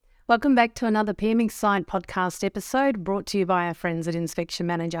Welcome back to another PM Excite podcast episode brought to you by our friends at Inspection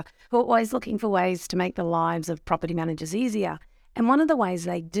Manager, who are always looking for ways to make the lives of property managers easier. And one of the ways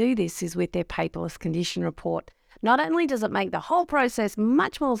they do this is with their paperless condition report. Not only does it make the whole process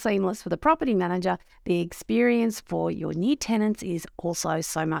much more seamless for the property manager, the experience for your new tenants is also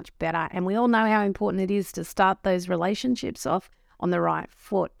so much better. And we all know how important it is to start those relationships off on the right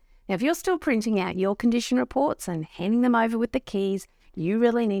foot. Now, if you're still printing out your condition reports and handing them over with the keys, you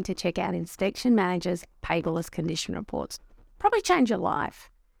really need to check out Inspection Manager's paperless condition reports. Probably change your life.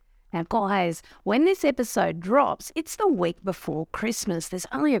 Now, guys, when this episode drops, it's the week before Christmas. There's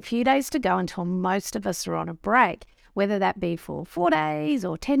only a few days to go until most of us are on a break, whether that be for 4 days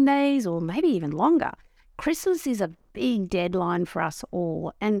or 10 days or maybe even longer. Christmas is a big deadline for us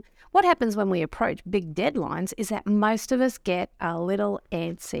all. And what happens when we approach big deadlines is that most of us get a little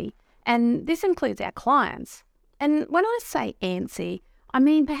antsy. And this includes our clients. And when I say antsy, I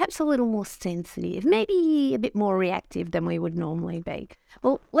mean perhaps a little more sensitive, maybe a bit more reactive than we would normally be.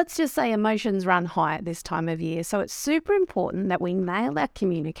 Well, let's just say emotions run high at this time of year, so it's super important that we nail our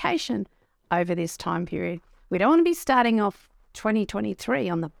communication over this time period. We don't want to be starting off 2023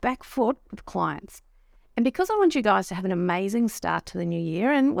 on the back foot with clients. And because I want you guys to have an amazing start to the new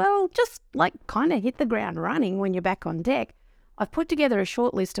year and, well, just kind of hit the ground running when you're back on deck, I've put together a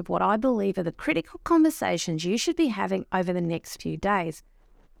short list of what I believe are the critical conversations you should be having over the next few days.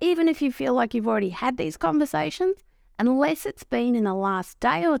 Even if you feel like you've already had these conversations, unless it's been in the last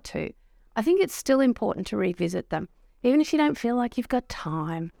day or two, I think it's still important to revisit them. Even if you don't feel like you've got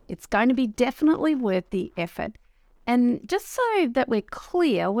time, it's going to be definitely worth the effort. And just so that we're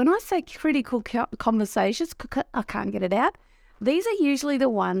clear, when I say critical conversations, I can't get it out, these are usually the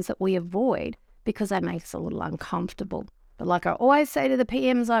ones that we avoid because they make us a little uncomfortable. But like I always say to the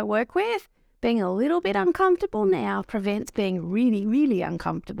PMs I work with, being a little bit uncomfortable now prevents being really, really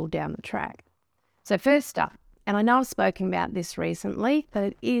uncomfortable down the track. So first up, and I know I've spoken about this recently, but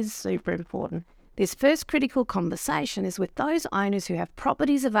it is super important. This first critical conversation is with those owners who have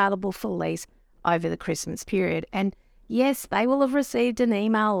properties available for lease over the Christmas period. And yes, they will have received an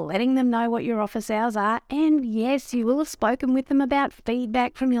email letting them know what your office hours are. And yes, you will have spoken with them about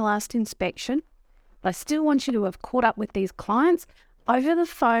feedback from your last inspection. But I still want you to have caught up with these clients over the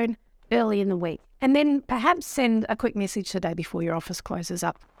phone early in the week, and then perhaps send a quick message the day before your office closes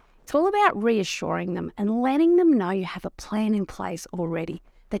up. It's all about reassuring them and letting them know you have a plan in place already,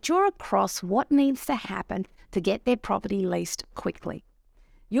 that you're across what needs to happen to get their property leased quickly.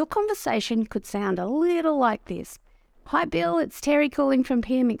 Your conversation could sound a little like this. Hi Bill, it's Terri calling from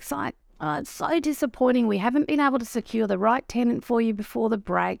PM Excite. It's so disappointing we haven't been able to secure the right tenant for you before the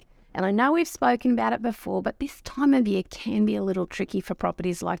break. And I know we've spoken about it before, but this time of year can be a little tricky for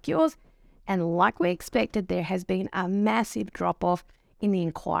properties like yours. And like we expected, there has been a massive drop-off in the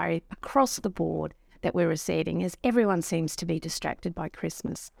inquiry across the board that we're receiving as everyone seems to be distracted by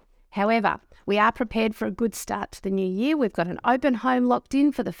Christmas. However, we are prepared for a good start to the new year. We've got an open home locked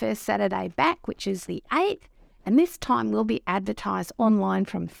in for the first Saturday back, which is the 8th. And this time will be advertised online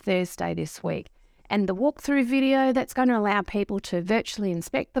from Thursday this week. And the walkthrough video that's going to allow people to virtually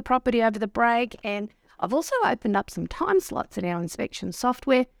inspect the property over the break. And I've also opened up some time slots in our inspection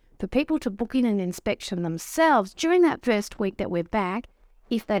software for people to book in an inspection themselves during that first week that we're back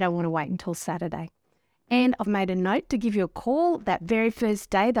if they don't want to wait until Saturday. And I've made a note to give you a call that very first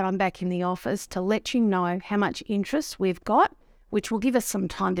day that I'm back in the office to let you know how much interest we've got, which will give us some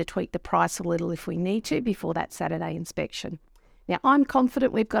time to tweak the price a little if we need to before that Saturday inspection. Now, I'm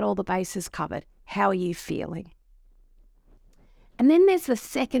confident we've got all the bases covered. How are you feeling? And then there's the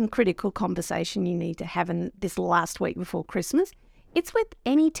second critical conversation you need to have in this last week before Christmas. It's with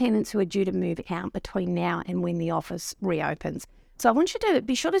any tenants who are due to move out between now and when the office reopens. So I want you to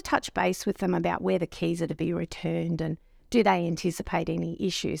be sure to touch base with them about where the keys are to be returned and do they anticipate any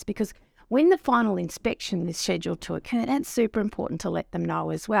issues, because when the final inspection is scheduled to occur, that's super important to let them know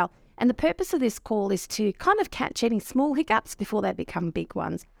as well. And the purpose of this call is to kind of catch any small hiccups before they become big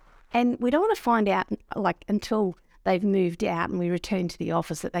ones. And we don't want to find out until they've moved out and we return to the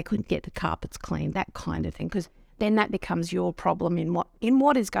office that they couldn't get the carpets cleaned, that kind of thing, because then that becomes your problem in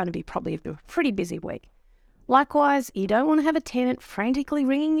what is going to be probably a pretty busy week. Likewise, you don't want to have a tenant frantically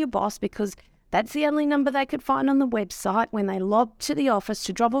ringing your boss because that's the only number they could find on the website when they logged to the office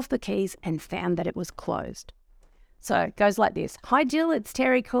to drop off the keys and found that it was closed. So it goes like this. Hi Jill, it's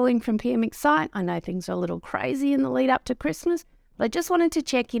Terri calling from PM Excite. I know things are a little crazy in the lead up to Christmas, but I just wanted to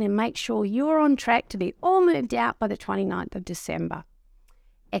check in and make sure you're on track to be all moved out by the 29th of December.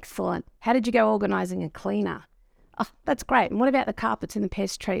 Excellent. How did you go organising a cleaner? Oh, that's great. And what about the carpets and the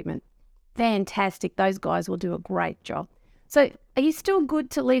pest treatment? Fantastic. Those guys will do a great job. So are you still good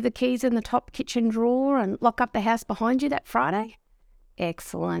to leave the keys in the top kitchen drawer and lock up the house behind you that Friday?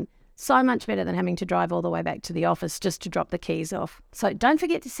 Excellent. So much better than having to drive all the way back to the office just to drop the keys off. So don't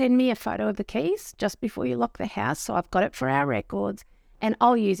forget to send me a photo of the keys just before you lock the house, so I've got it for our records, and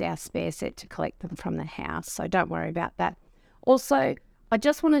I'll use our spare set to collect them from the house, so don't worry about that. Also, I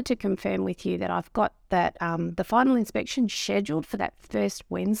just wanted to confirm with you that I've got that the final inspection scheduled for that first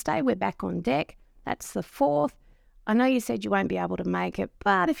Wednesday. We're back on deck. That's the 4th. I know you said you won't be able to make it,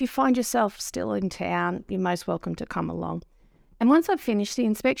 but if you find yourself still in town, you're most welcome to come along. And once I've finished the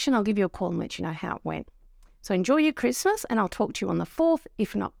inspection, I'll give you a call and let you know how it went. So enjoy your Christmas, and I'll talk to you on the 4th,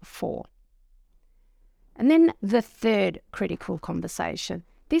 if not before. And then the third critical conversation.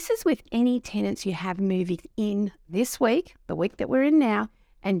 This is with any tenants you have moving in this week, the week that we're in now,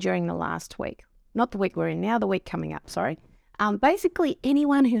 and during the last week. Not the week we're in now, the week coming up, sorry. Basically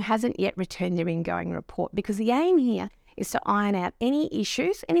anyone who hasn't yet returned their ingoing report, because the aim here is to iron out any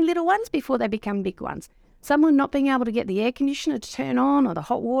issues, any little ones, before they become big ones. Someone not being able to get the air conditioner to turn on, or the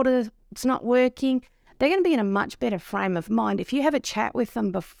hot water, it's not working. They're going to be in a much better frame of mind if you have a chat with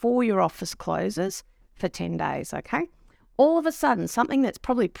them before your office closes for 10 days, okay? All of a sudden, something that's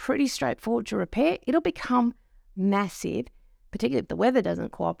probably pretty straightforward to repair, it'll become massive, particularly if the weather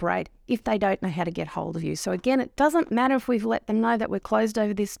doesn't cooperate, if they don't know how to get hold of you. So again, it doesn't matter if we've let them know that we're closed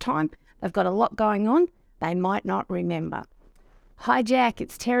over this time. They've got a lot going on. They might not remember. Hi, Jack.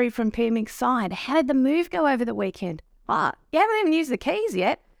 It's Terri from PMX Side. How did the move go over the weekend? You haven't even used the keys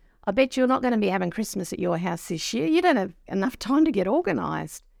yet. I bet you're not going to be having Christmas at your house this year. You don't have enough time to get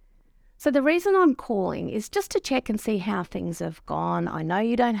organised. So the reason I'm calling is just to check and see how things have gone. I know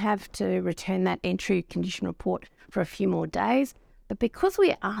you don't have to return that entry condition report for a few more days, but because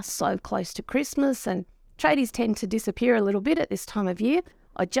we are so close to Christmas and tradies tend to disappear a little bit at this time of year,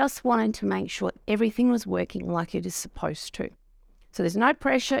 I just wanted to make sure everything was working like it is supposed to. So there's no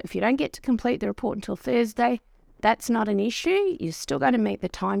pressure. If you don't get to complete the report until Thursday, that's not an issue. You're still going to meet the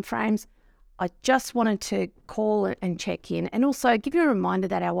timeframes. I just wanted to call and check in, and also give you a reminder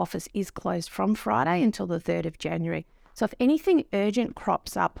that our office is closed from Friday until the 3rd of January. So if anything urgent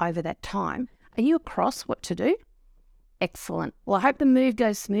crops up over that time, are you across what to do? Excellent. Well, I hope the move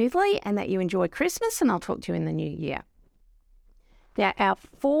goes smoothly and that you enjoy Christmas, and I'll talk to you in the new year. Now, our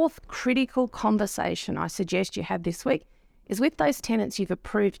fourth critical conversation I suggest you have this week is with those tenants you've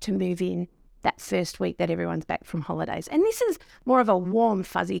approved to move in that first week that everyone's back from holidays. And this is more of a warm,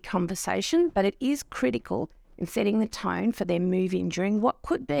 fuzzy conversation, but it is critical in setting the tone for their move-in during what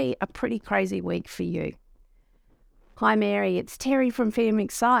could be a pretty crazy week for you. Hi, Mary. It's Terri from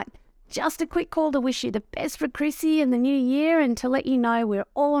PMX Side. Just a quick call to wish you the best for Chrissy and the new year, and to let you know we're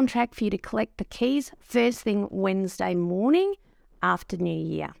all on track for you to collect the keys first thing Wednesday morning after New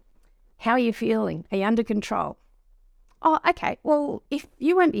Year. How are you feeling? Are you under control? Oh, okay. Well, if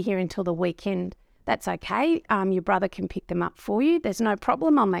you won't be here until the weekend, that's okay. Your brother can pick them up for you. There's no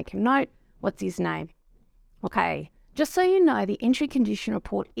problem. I'll make a note. What's his name? Okay. Just so you know, the entry condition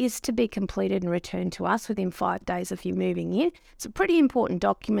report is to be completed and returned to us within 5 days of you moving in. It's a pretty important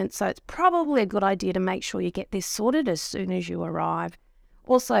document, so it's probably a good idea to make sure you get this sorted as soon as you arrive.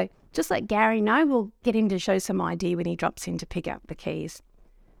 Also, just let Gary know. We'll get him to show some ID when he drops in to pick up the keys.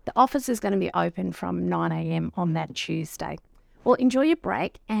 The office is going to be open from 9 a.m. on that Tuesday. Well, enjoy your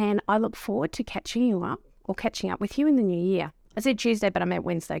break, and I look forward to catching up with you in the new year. I said Tuesday, but I meant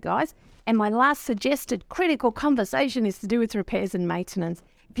Wednesday, guys. And my last suggested critical conversation is to do with repairs and maintenance.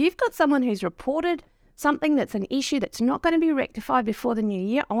 If you've got someone who's reported something that's an issue that's not going to be rectified before the new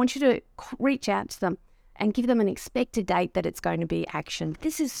year, I want you to reach out to them and give them an expected date that it's going to be actioned.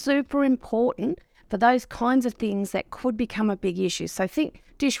 This is super important for those kinds of things that could become a big issue. So think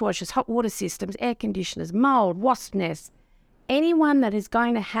dishwashers, hot water systems, air conditioners, mold, wasp nests. Anyone that is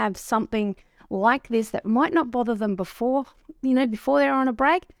going to have something like this that might not bother them before they're on a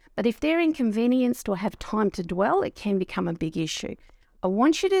break, but if they're inconvenienced or have time to dwell, it can become a big issue. I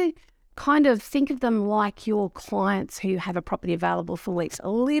want you to kind of think of them like your clients who have a property available for weeks, a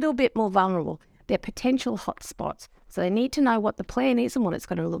little bit more vulnerable. They're potential hotspots. So they need to know what the plan is and what it's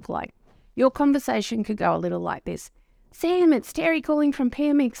going to look like. Your conversation could go a little like this. Sam, it's Terri calling from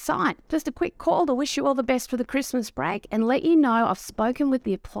PMX Site. Just a quick call to wish you all the best for the Christmas break and let you know I've spoken with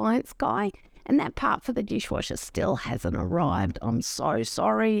the appliance guy, and that part for the dishwasher still hasn't arrived. I'm so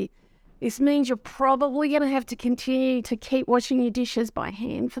sorry. This means you're probably going to have to continue to keep washing your dishes by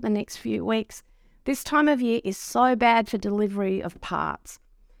hand for the next few weeks. This time of year is so bad for delivery of parts.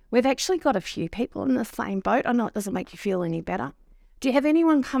 We've actually got a few people in the same boat. I know it doesn't make you feel any better. Do you have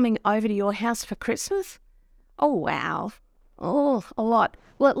anyone coming over to your house for Christmas? Oh, wow. Oh, a lot.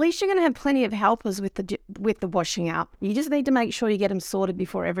 Well, at least you're going to have plenty of helpers with the washing up. You just need to make sure you get them sorted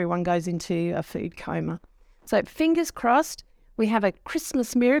before everyone goes into a food coma. So fingers crossed, we have a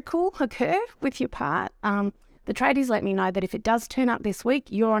Christmas miracle occur with your part. The tradies let me know that if it does turn up this week,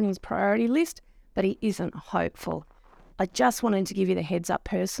 you're on his priority list, but he isn't hopeful. I just wanted to give you the heads up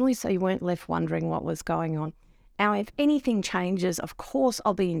personally so you weren't left wondering what was going on. Now, if anything changes, of course,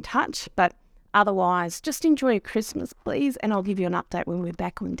 I'll be in touch, but otherwise, just enjoy your Christmas, please, and I'll give you an update when we're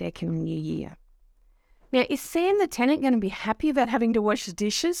back on deck in the new year. Now, is Sam the tenant going to be happy about having to wash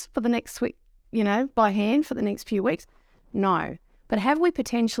dishes for the next week, by hand for the next few weeks? No. But have we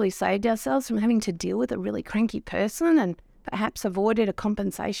potentially saved ourselves from having to deal with a really cranky person and perhaps avoided a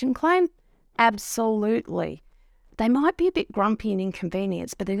compensation claim? Absolutely. They might be a bit grumpy and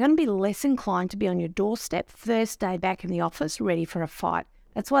inconvenienced, but they're going to be less inclined to be on your doorstep first day back in the office ready for a fight.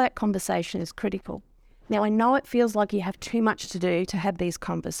 That's why that conversation is critical. Now, I know it feels like you have too much to do to have these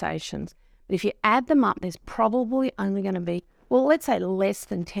conversations, but if you add them up, there's probably only going to be, let's say less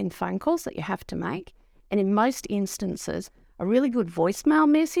than 10 phone calls that you have to make. And in most instances, a really good voicemail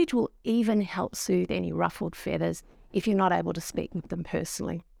message will even help soothe any ruffled feathers if you're not able to speak with them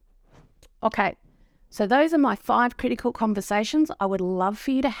personally. Okay, so those are my 5 critical conversations I would love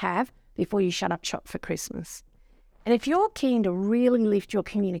for you to have before you shut up shop for Christmas. And if you're keen to really lift your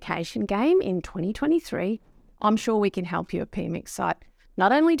communication game in 2023, I'm sure we can help you at PM Excite.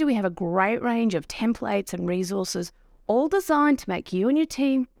 Not only do we have a great range of templates and resources, all designed to make you and your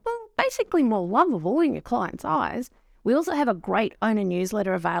team, basically more lovable in your clients' eyes, we also have a great owner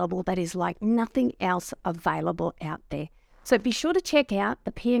newsletter available that is like nothing else available out there. So be sure to check out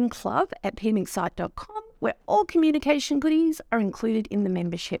the PM Club at pmexcite.com, where all communication goodies are included in the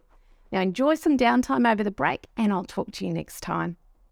membership. Now enjoy some downtime over the break, and I'll talk to you next time.